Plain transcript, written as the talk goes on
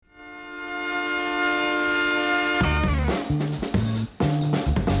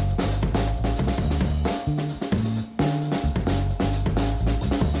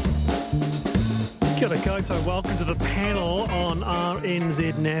Kia ora koutou. Welcome to the panel on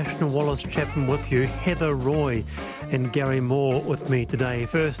RNZ National. Wallace Chapman with you, Heather Roy and Garry Moore with me today.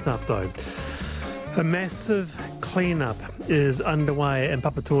 First up though, a massive clean-up is underway in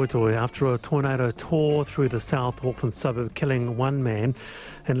Papatoetoe after a tornado tore through the South Auckland suburb, killing one man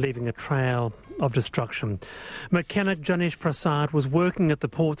and leaving a trail of destruction. Mechanic Janesh Prasad was working at the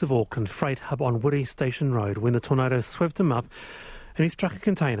Port of Auckland freight hub on Wiri Station Road when the tornado swept him up and he struck a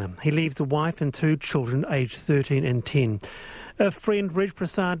container. He leaves a wife and two children aged 13 and 10. A friend, Reg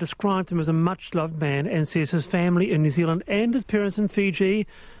Prasad, described him as a much-loved man and says his family in New Zealand and his parents in Fiji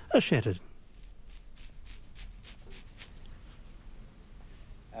are shattered.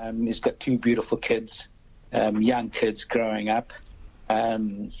 He's got two beautiful kids, young kids growing up.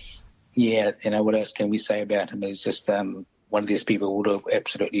 What else can we say about him? He's just one of these people who would have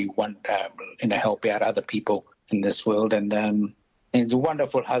absolutely want help out other people in this world. And he's a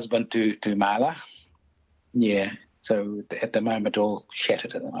wonderful husband to Marla. Yeah, so at the moment, all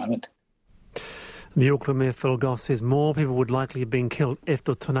shattered at the moment. The Auckland Mayor Phil Goss says more people would likely have been killed if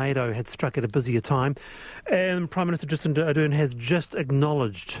the tornado had struck at a busier time. And Prime Minister Jacinda Ardern has just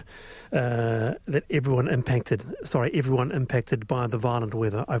acknowledged that everyone impacted by the violent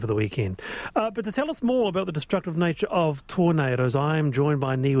weather over the weekend. But to tell us more about the destructive nature of tornadoes, I am joined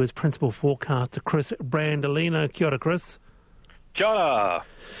by NIWA's principal forecaster, Chris Brandolino. Kia ora, Chris. Kia ora.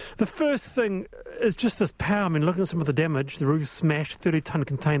 The first thing is just this power. I mean, looking at some of the damage, the roof smashed, 30-tonne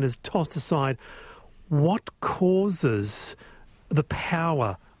containers tossed aside. What causes the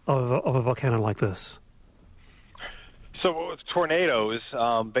power of a volcano like this? So with tornadoes,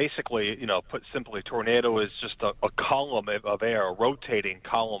 basically, put simply, tornado is just a column of air, a rotating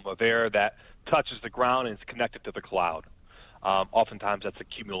column of air that touches the ground and is connected to the cloud. Oftentimes that's a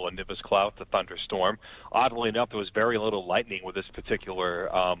cumulonimbus cloud, the thunderstorm. Oddly enough, there was very little lightning with this particular,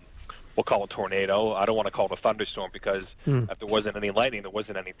 we'll call it tornado. I don't want to call it a thunderstorm because if there wasn't any lightning, there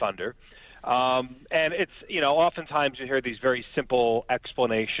wasn't any thunder. And it's, oftentimes you hear these very simple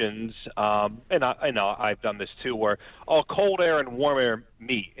explanations, and I've done this too, where, cold air and warm air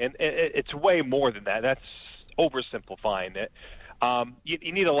meet. And it's way more than that. That's oversimplifying it.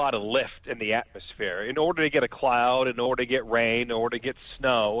 You need a lot of lift in the atmosphere. In order to get a cloud, in order to get rain, in order to get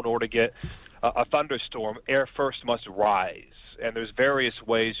snow, in order to get a thunderstorm, air first must rise. And there's various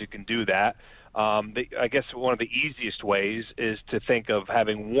ways you can do that. I guess one of the easiest ways is to think of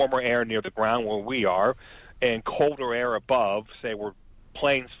having warmer air near the ground where we are and colder air above, say where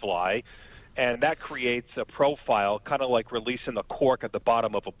planes fly, and that creates a profile, kind of like releasing a cork at the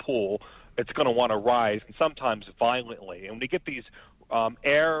bottom of a pool. It's going to want to rise, and sometimes violently. And when you get these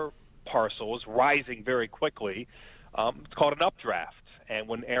air parcels rising very quickly, it's called an updraft. And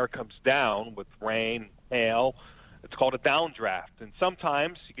when air comes down with rain, hail, it's called a downdraft. And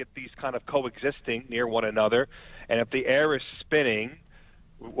sometimes you get these kind of coexisting near one another. And if the air is spinning,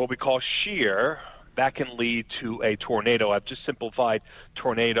 what we call shear, that can lead to a tornado. I've just simplified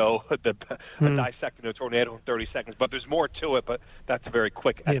tornado, dissecting a tornado in 30 seconds. But there's more to it, but that's a very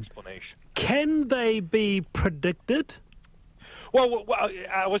quick explanation. Can they be predicted? Well,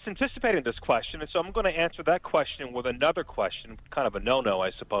 I was anticipating this question, and so I'm going to answer that question with another question, kind of a no-no,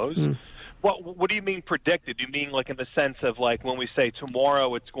 I suppose. What do you mean predicted? Do you mean like in the sense of like when we say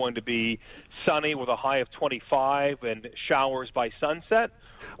tomorrow it's going to be sunny with a high of 25 and showers by sunset?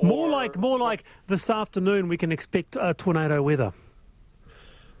 More like this afternoon we can expect tornado weather.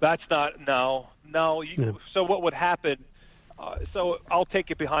 That's not, no. So what would happen, so I'll take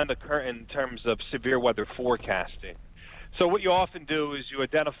it behind the curtain in terms of severe weather forecasting. So what you often do is you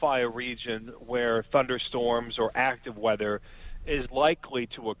identify a region where thunderstorms or active weather is likely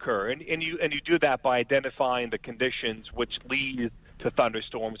to occur, and you do that by identifying the conditions which lead to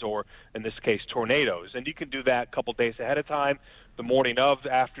thunderstorms, or in this case tornadoes. And you can do that a couple days ahead of time, the morning of,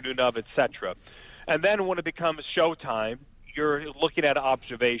 the afternoon of, etc. And then when it becomes showtime, you're looking at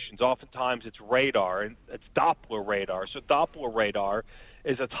observations. Oftentimes it's radar, and it's Doppler radar. So Doppler radar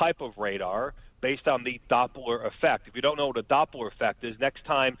is a type of radar based on the Doppler effect. If you don't know what a Doppler effect is, next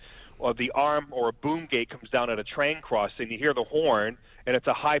time the arm or a boom gate comes down at a train crossing, you hear the horn, and it's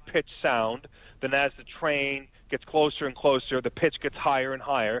a high-pitched sound. Then as the train gets closer and closer, the pitch gets higher and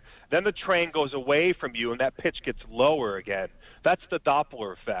higher. Then the train goes away from you, and that pitch gets lower again. That's the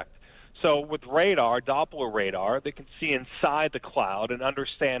Doppler effect. So with radar, Doppler radar, they can see inside the cloud and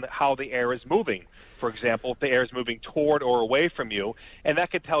understand how the air is moving. For example, if the air is moving toward or away from you, and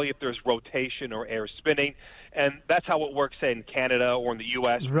that can tell you if there's rotation or air spinning. And that's how it works, say, in Canada or in the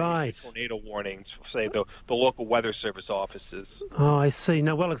U.S. Right. Tornado warnings, say, the local weather service offices. Oh, I see.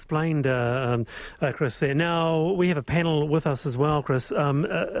 Now, well explained, Chris, there. Now, we have a panel with us as well, Chris.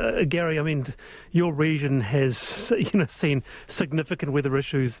 Gary, I mean, your region has, seen significant weather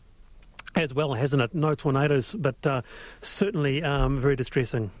issues as well, hasn't it? No tornadoes, but certainly very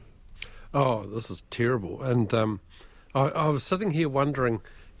distressing. Oh, this is terrible. And I was sitting here wondering,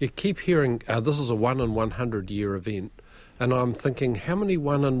 you keep hearing this is a 1 in 100 year event, and I'm thinking, how many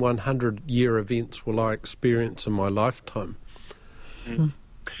 1 in 100 year events will I experience in my lifetime? Mm-hmm.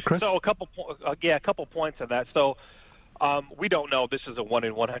 Chris? So a couple points on that. So we don't know this is a 1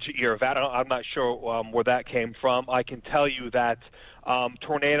 in 100 year event. I'm not sure where that came from. I can tell you that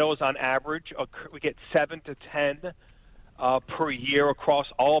tornadoes on average, we get 7 to 10 per year across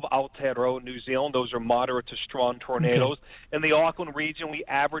all of Aotearoa, New Zealand. Those are moderate to strong tornadoes. Okay. In the Auckland region, we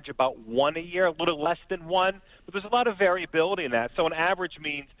average about 1 a year, a little less than 1, but there's a lot of variability in that. So an average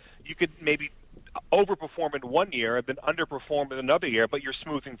means you could maybe overperform in 1 year and then underperform in another year, but you're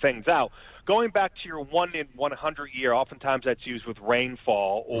smoothing things out. Going back to your 1 in 100 year, oftentimes that's used with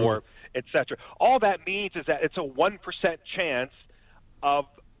rainfall or et cetera. All that means is that it's a 1% chance of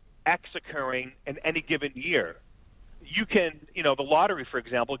X occurring in any given year. You can, the lottery, for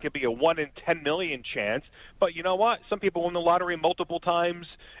example, it could be a 1 in 10 million chance, but you know what? Some people win the lottery multiple times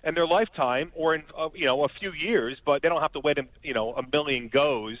in their lifetime or in, a few years, but they don't have to wait, a million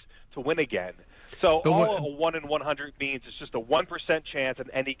goes to win again. So all a 1 in 100 means it's just a 1% chance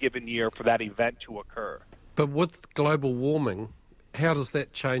in any given year for that event to occur. But with global warming, how does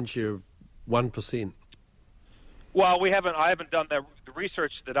that change your 1%? Well, I haven't done the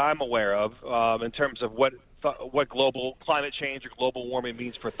research that I'm aware of in terms of what global climate change or global warming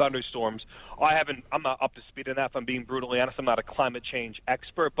means for thunderstorms. I'm not up to speed enough. I'm being brutally honest. I'm not a climate change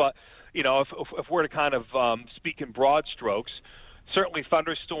expert, but if we're to kind of speak in broad strokes, certainly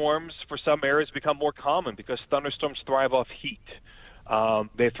thunderstorms for some areas become more common because thunderstorms thrive off heat.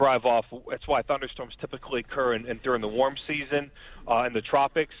 They thrive off. That's why thunderstorms typically occur during the warm season in the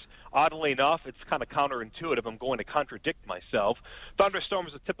tropics. Oddly enough, it's kind of counterintuitive. I'm going to contradict myself.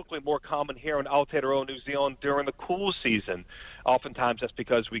 Thunderstorms are typically more common here in Aotearoa, New Zealand during the cool season. Oftentimes that's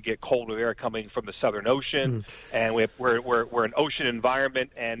because we get colder air coming from the Southern Ocean, and we're an ocean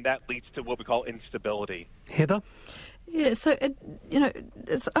environment, and that leads to what we call instability. Heather? Yeah, so,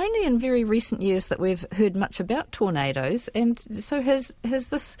 it's only in very recent years that we've heard much about tornadoes. And so has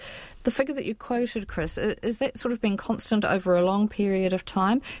the figure that you quoted, Chris, is that sort of been constant over a long period of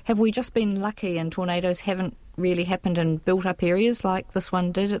time? Have we just been lucky and tornadoes haven't really happened in built-up areas like this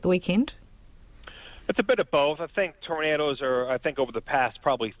one did at the weekend? It's a bit of both. I think tornadoes are, over the past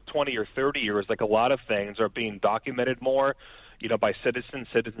probably 20 or 30 years, like a lot of things, are being documented more. By citizen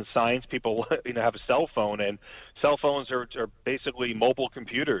science. People, have a cell phone, and cell phones are basically mobile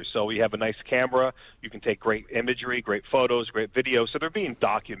computers. So we have a nice camera. You can take great imagery, great photos, great videos. So they're being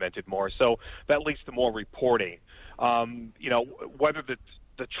documented more. So that leads to more reporting. Whether the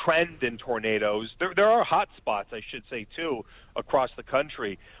trend in tornadoes, there are hot spots, I should say, too, across the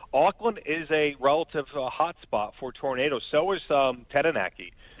country. Auckland is a relative hot spot for tornadoes. So is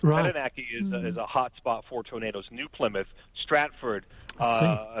Taranaki. Right. Taranaki is a hot spot for tornadoes. New Plymouth, Stratford,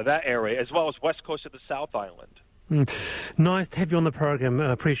 that area, as well as west coast of the South Island. Nice to have you on the program.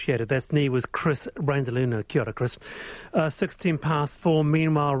 Appreciate it. That's was Chris Randaluna. Kia ora, Chris. 16 past 4.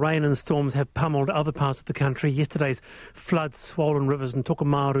 Meanwhile, rain and storms have pummeled other parts of the country. Yesterday's floods, swollen rivers in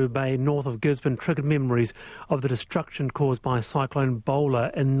Tokomaru Bay, north of Gisborne, triggered memories of the destruction caused by Cyclone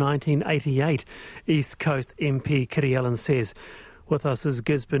Bowler in 1988. East Coast MP Kitty Allen says. With us is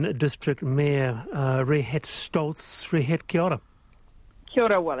Gisborne District Mayor Rehet Stoltz. Rehet, kia ora. Kia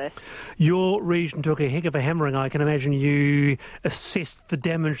ora, Wallace. Your region took a heck of a hammering. I can imagine you assessed the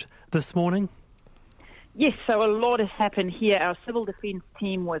damage this morning. Yes, so a lot has happened here. Our civil defence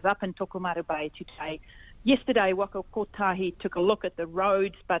team was up in Tokomaru Bay today. Yesterday, Waka Kotahi took a look at the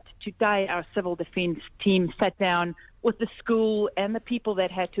roads, but today our civil defence team sat down with the school and the people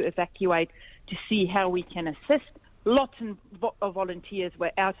that had to evacuate to see how we can assist. Lots of volunteers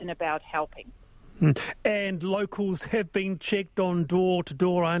were out and about helping. And locals have been checked on door to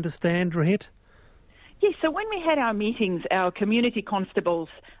door, I understand, Rehet? Yes, so when we had our meetings, our community constables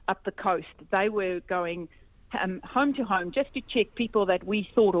up the coast, they were going home to home just to check people that we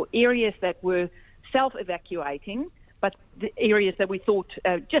thought, or areas that were self-evacuating, but the areas that we thought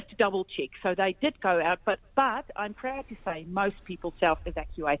just to double-check. So they did go out, but I'm proud to say most people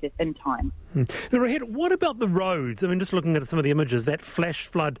self-evacuated in time. Rehet, what about the roads? I mean, just looking at some of the images, that flash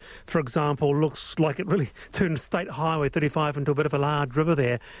flood, for example, looks like it really turned State Highway 35 into a bit of a large river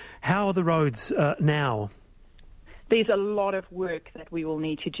there. How are the roads now? there's a lot of work that we will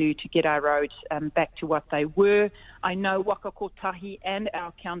need to do to get our roads back to what they were. I know Waka Kotahi and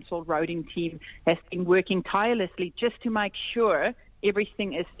our council roading team has been working tirelessly just to make sure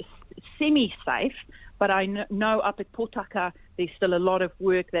everything is semi-safe. But I know up at Potaka there's still a lot of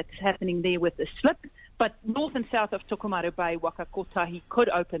work that's happening there with the slip. But north and south of Tokomaru Bay, Waka Kotahi could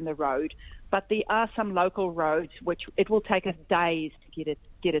open the road. But there are some local roads which it will take us days to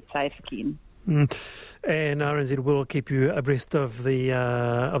get it safe again. And RNZ will keep you abreast of the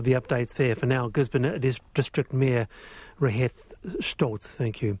updates there. For now, Gisborne District Mayor Raheth Stoltz,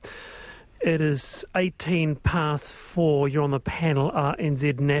 thank you. It is 4:18. You're on the panel,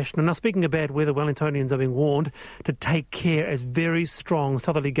 RNZ National. Now, speaking of bad weather, Wellingtonians are being warned to take care as very strong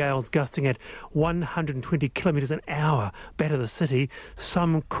southerly gales gusting at 120 kilometres an hour batter the city.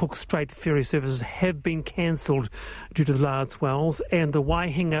 Some Cook Strait ferry services have been cancelled due to the large swells, and the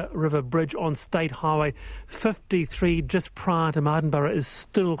Waihinga River Bridge on State Highway 53 just prior to Martinborough is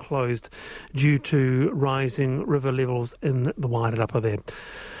still closed due to rising river levels in the Wairarapa there.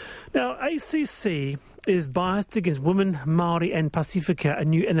 Now, ACC is biased against women, Māori and Pasifika. A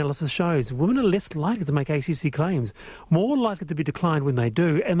new analysis shows women are less likely to make ACC claims, more likely to be declined when they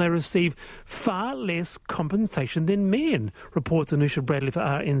do, and they receive far less compensation than men, reports Anusha Bradley for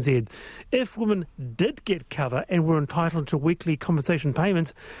RNZ. If women did get cover and were entitled to weekly compensation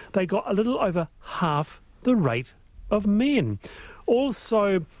payments, they got a little over half the rate of men.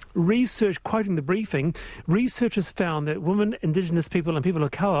 Also, research, quoting the briefing, researchers found that women, Indigenous people and people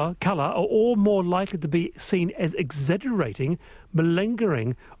of colour are all more likely to be seen as exaggerating,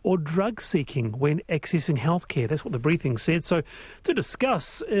 malingering or drug-seeking when accessing healthcare. That's what the briefing said. So to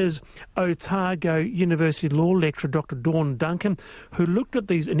discuss is Otago University law lecturer Dr Dawn Duncan, who looked at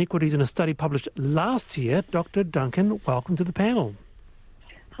these inequities in a study published last year. Dr Duncan, welcome to the panel.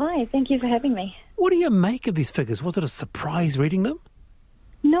 Hi, thank you for having me. What do you make of these figures? Was it a surprise reading them?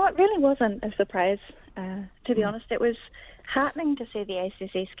 No, it really wasn't a surprise. To be honest, it was heartening to see the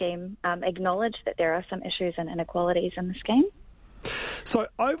ACC scheme acknowledge that there are some issues and inequalities in the scheme. So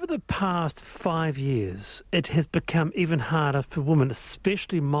over the past 5 years, it has become even harder for women,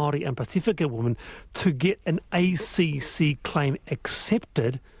 especially Māori and Pasifika women, to get an ACC claim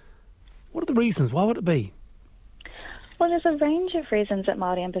accepted. What are the reasons? Why would it be? Well, there's a range of reasons that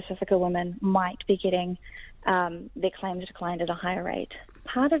Māori and Pasifika women might be getting their claims declined at a higher rate.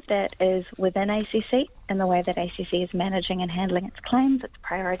 Part of that is within ACC and the way that ACC is managing and handling its claims, its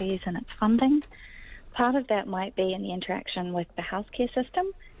priorities and its funding. Part of that might be in the interaction with the healthcare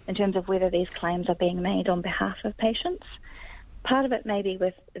system in terms of whether these claims are being made on behalf of patients. Part of it may be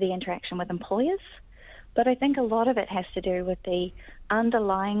with the interaction with employers. But I think a lot of it has to do with the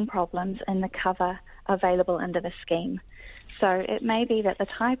underlying problems in the cover available under the scheme. So it may be that the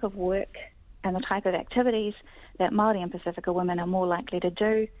type of work and the type of activities that Māori and Pasifika women are more likely to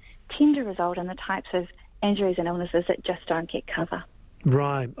do tend to result in the types of injuries and illnesses that just don't get cover.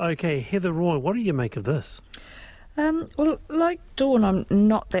 Right. Okay. Heather Roy, what do you make of this? Well, like Dawn, I'm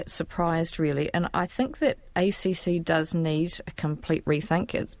not that surprised really, and I think that ACC does need a complete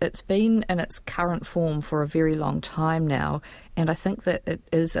rethink. It's been in its current form for a very long time now, and I think that it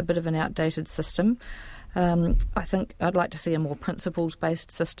is a bit of an outdated system. I think I'd like to see a more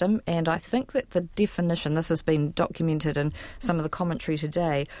principles-based system, and I think that the definition, this has been documented in some of the commentary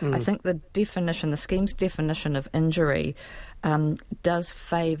today, I think the scheme's definition of injury does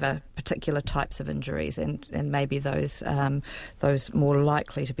favour particular types of injuries and maybe those more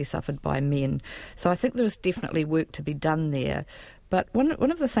likely to be suffered by men. So I think there's definitely work to be done there. But one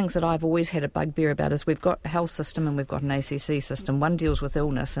of the things that I've always had a bugbear about is we've got a health system and we've got an ACC system. One deals with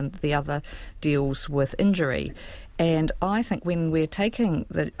illness and the other deals with injury. And I think when we're taking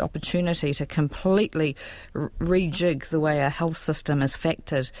the opportunity to completely rejig the way our health system is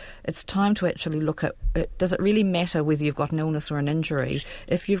factored, it's time to actually look at, does it really matter whether you've got an illness or an injury?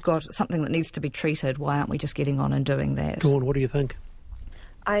 If you've got something that needs to be treated, why aren't we just getting on and doing that? Dawn, what do you think?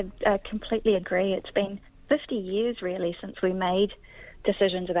 I completely agree. It's been 50 years really since we made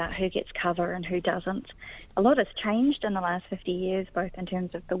decisions about who gets cover and who doesn't. A lot has changed in the last 50 years, both in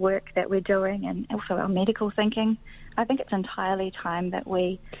terms of the work that we're doing and also our medical thinking. I think it's entirely time that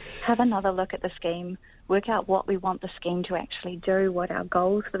we have another look at the scheme, work out what we want the scheme to actually do, what our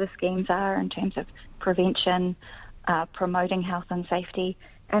goals for the schemes are in terms of prevention, promoting health and safety,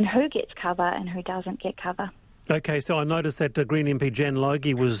 and who gets cover and who doesn't get cover. Okay, so I noticed that Green MP Jan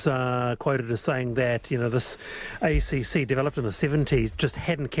Logie was quoted as saying that, this ACC developed in the 70s just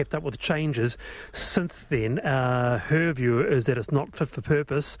hadn't kept up with changes since then. Her view is that it's not fit for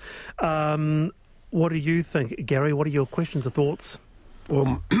purpose. What do you think, Gary? What are your questions or thoughts?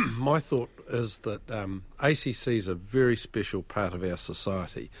 Well, my thought is that ACC is a very special part of our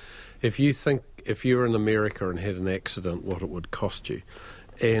society. If you're in America and had an accident, what it would cost you.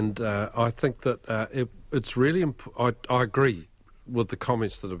 And I think that it's really I agree with the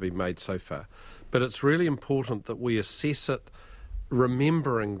comments that have been made so far, but it's really important that we assess it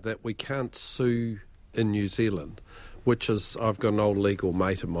remembering that we can't sue in New Zealand, which is, I've got an old legal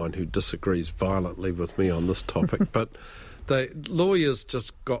mate of mine who disagrees violently with me on this topic, but the lawyers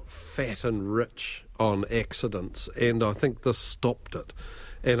just got fat and rich on accidents, and I think this stopped it.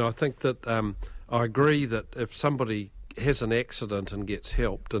 And I think that I agree that if somebody has an accident and gets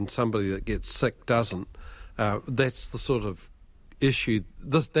helped and somebody that gets sick doesn't, that's the sort of issue,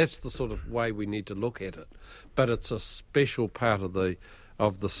 that's the sort of way we need to look at it. But it's a special part of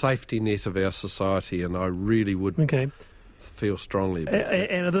the safety net of our society, and I really would feel strongly about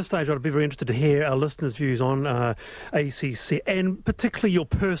that. And at this stage, I'd be very interested to hear our listeners' views on ACC, and particularly your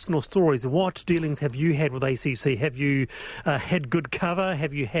personal stories. What dealings have you had with ACC? Have you had good cover?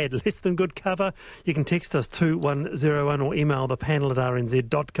 Have you had less than good cover? You can text us 2101 or email the panel at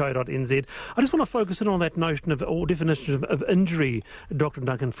rnz.co.nz. I just want to focus in on that notion of, or definition of injury, Dr.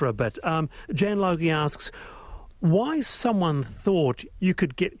 Duncan, for a bit. Jan Logie asks, why someone thought you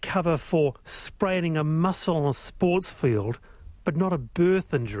could get cover for spraining a muscle on a sports field but not a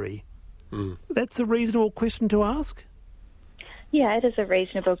birth injury? That's a reasonable question to ask? Yeah, it is a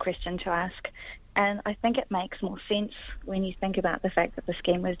reasonable question to ask. And I think it makes more sense when you think about the fact that the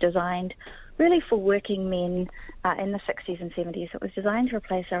scheme was designed really for working men in the 60s and 70s. It was designed to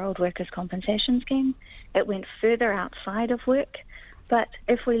replace our old workers' compensation scheme. It went further outside of work. But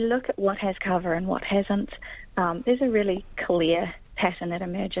if we look at what has cover and what hasn't, there's a really clear pattern that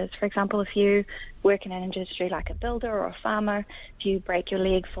emerges. For example, if you work in an industry like a builder or a farmer, if you break your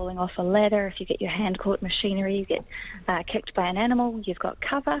leg falling off a ladder, if you get your hand caught in machinery, you get kicked by an animal, you've got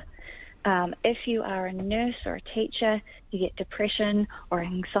cover. If you are a nurse or a teacher, you get depression or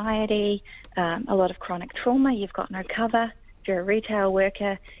anxiety, a lot of chronic trauma, you've got no cover. If you're a retail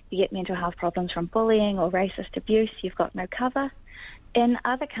worker, you get mental health problems from bullying or racist abuse, you've got no cover. In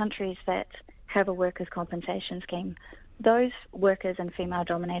other countries that have a workers' compensation scheme, those workers in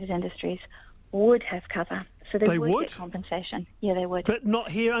female-dominated industries would have cover. So they would get compensation. Yeah, they would. But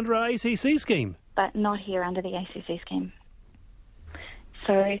not here under our ACC scheme? But not here under the ACC scheme.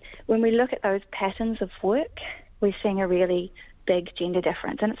 So when we look at those patterns of work, we're seeing a really big gender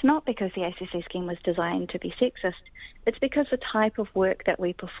difference. And it's not because the ACC scheme was designed to be sexist. It's because the type of work that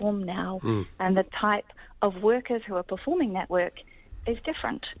we perform now and the type of workers who are performing that work is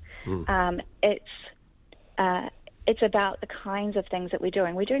different. It's about the kinds of things that we're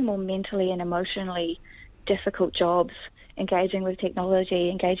doing. We're doing more mentally and emotionally difficult jobs, engaging with technology,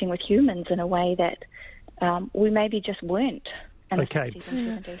 engaging with humans in a way that we maybe just weren't. Okay.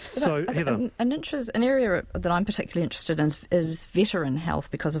 So, Heather. An area that I'm particularly interested in is veteran health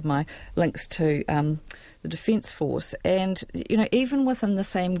because of my links to the Defence Force. And, you know, even within the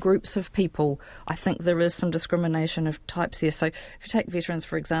same groups of people, I think there is some discrimination of types there. So if you take veterans,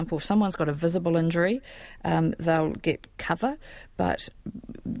 for example, if someone's got a visible injury, they'll get cover, but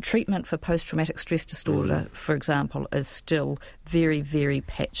treatment for post-traumatic stress disorder, for example, is still very, very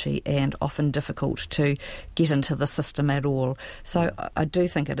patchy and often difficult to get into the system at all. So I do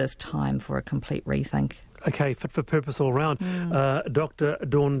think it is time for a complete rethink. Okay, fit for purpose all round. Dr.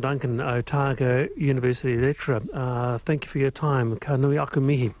 Dawn Duncan, Otago University lecturer, thank you for your time. Ka nui aku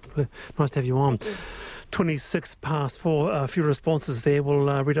mihi. Nice to have you on. 26 past 4, a few responses there.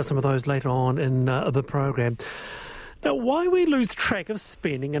 We'll read out some of those later on in the program. Now, why we lose track of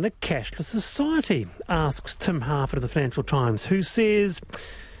spending in a cashless society, asks Tim Harford of the Financial Times, who says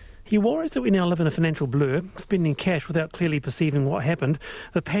he worries that we now live in a financial blur, spending cash without clearly perceiving what happened.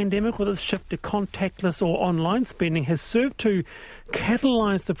 The pandemic, with its shift to contactless or online spending, has served to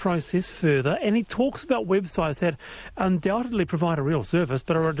catalyse the process further, and he talks about websites that undoubtedly provide a real service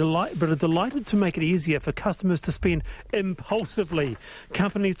but are delighted to make it easier for customers to spend impulsively.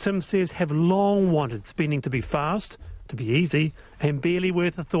 Companies, Tim says, have long wanted spending to be fast, to be easy, and barely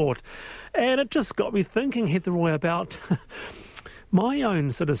worth a thought. And it just got me thinking, Heather Roy, about my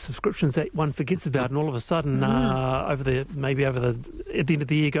own sort of subscriptions that one forgets about, and all of a sudden, at the end of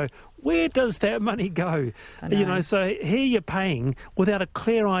the year, go, where does that money go? You know, so here you're paying without a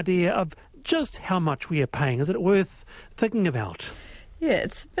clear idea of just how much we are paying. Is it worth thinking about? Yeah,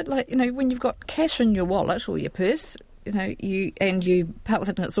 it's a bit like, you know, when you've got cash in your wallet or your purse, you know, you pay it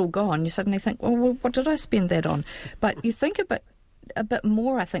and it's all gone, you suddenly think, well, what did I spend that on? But you think a bit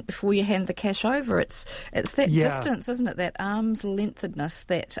more, I think, before you hand the cash over. It's that distance, isn't it? That arm's lengthedness,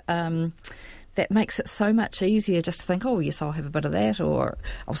 that makes it so much easier just to think, oh, yes, I'll have a bit of that, or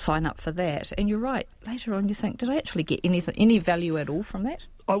I'll sign up for that. And you're right, later on you think, did I actually get any value at all from that?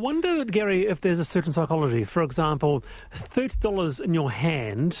 I wonder, Gary, if there's a certain psychology. For example, $30 in your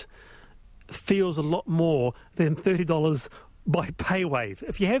hand feels a lot more than $30 by PayWave.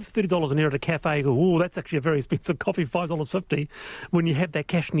 If you have $30 in here at a cafe, you go, oh, that's actually a very expensive coffee, $5.50, when you have that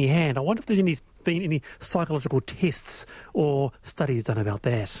cash in your hand. I wonder if there's been any psychological tests or studies done about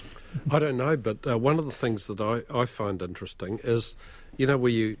that. I don't know, but one of the things that I find interesting is, where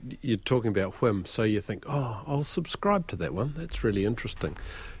you're talking about whim, so you think, oh, I'll subscribe to that one. That's really interesting.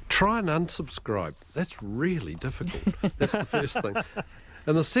 Try and unsubscribe. That's really difficult. That's the first thing.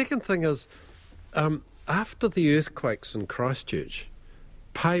 And the second thing is, after the earthquakes in Christchurch,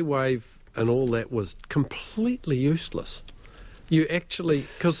 PayWave and all that was completely useless.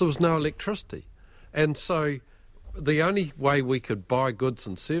 Because there was no electricity. And so the only way we could buy goods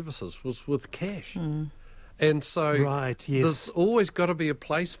and services was with cash. Mm. And so right, yes. There's always got to be a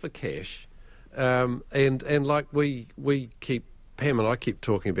place for cash. And like we keep, Pam and I keep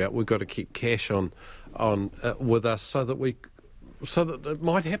talking about, we've got to keep cash on with us so that it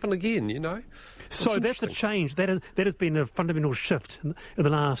might happen again, So that's a change. That has been a fundamental shift in the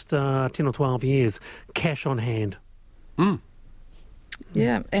last 10 or 12 years. Cash on hand. Mm.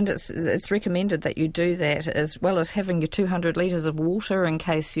 Yeah, and it's recommended that you do that, as well as having your 200 litres of water in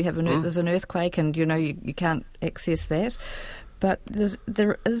case you have there's an earthquake and you can't access that. But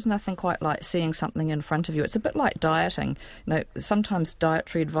there is nothing quite like seeing something in front of you. It's a bit like dieting. Sometimes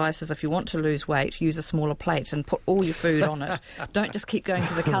dietary advice is, if you want to lose weight, use a smaller plate and put all your food on it. Don't just keep going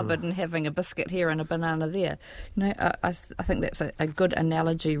to the cupboard and having a biscuit here and a banana there. I think that's a good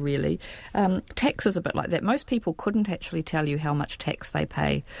analogy, really. Tax is a bit like that. Most people couldn't actually tell you how much tax they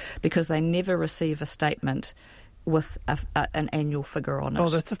pay because they never receive a statement with an annual figure on it. Oh,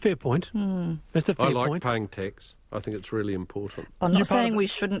 that's a fair point. That's a fair point. I like paying tax. I think it's really important. I'm not saying we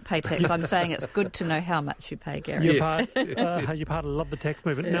shouldn't pay tax. I'm saying it's good to know how much you pay, Gary. You're part of Love the Tax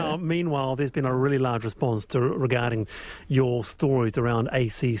movement. Yeah. Now, meanwhile, there's been a really large response regarding your stories around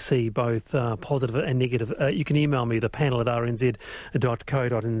ACC, both positive and negative. You can email me, the panel at rnz.co.nz.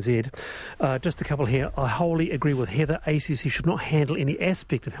 Just a couple here. I wholly agree with Heather. ACC should not handle any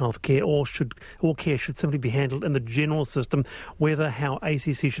aspect of healthcare, or care should simply be handled in the general system. Whether how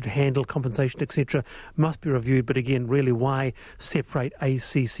ACC should handle compensation, etc., must be reviewed. But again, really, why separate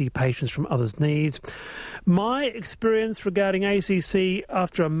ACC patients from others' needs? My experience regarding ACC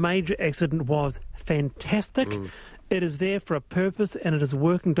after a major accident was fantastic. It is there for a purpose and it is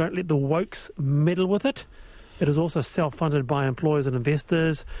working. Don't let the wokes meddle with it. It is also self-funded by employers and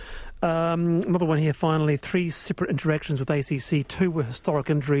investors. Another one here, finally. 3 separate interactions with ACC. 2 were historic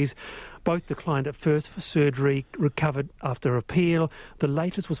injuries. Both declined at first for surgery, recovered after appeal. The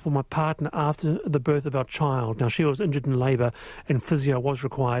latest was for my partner after the birth of our child. Now, she was injured in labour and physio was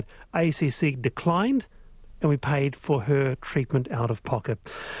required. ACC declined and we paid for her treatment out of pocket.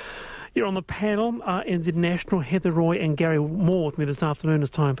 You're on the panel, NZ National, Heather Roy and Garry Moore with me this afternoon.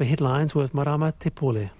 It's time for Headlines with Marama Te Pole.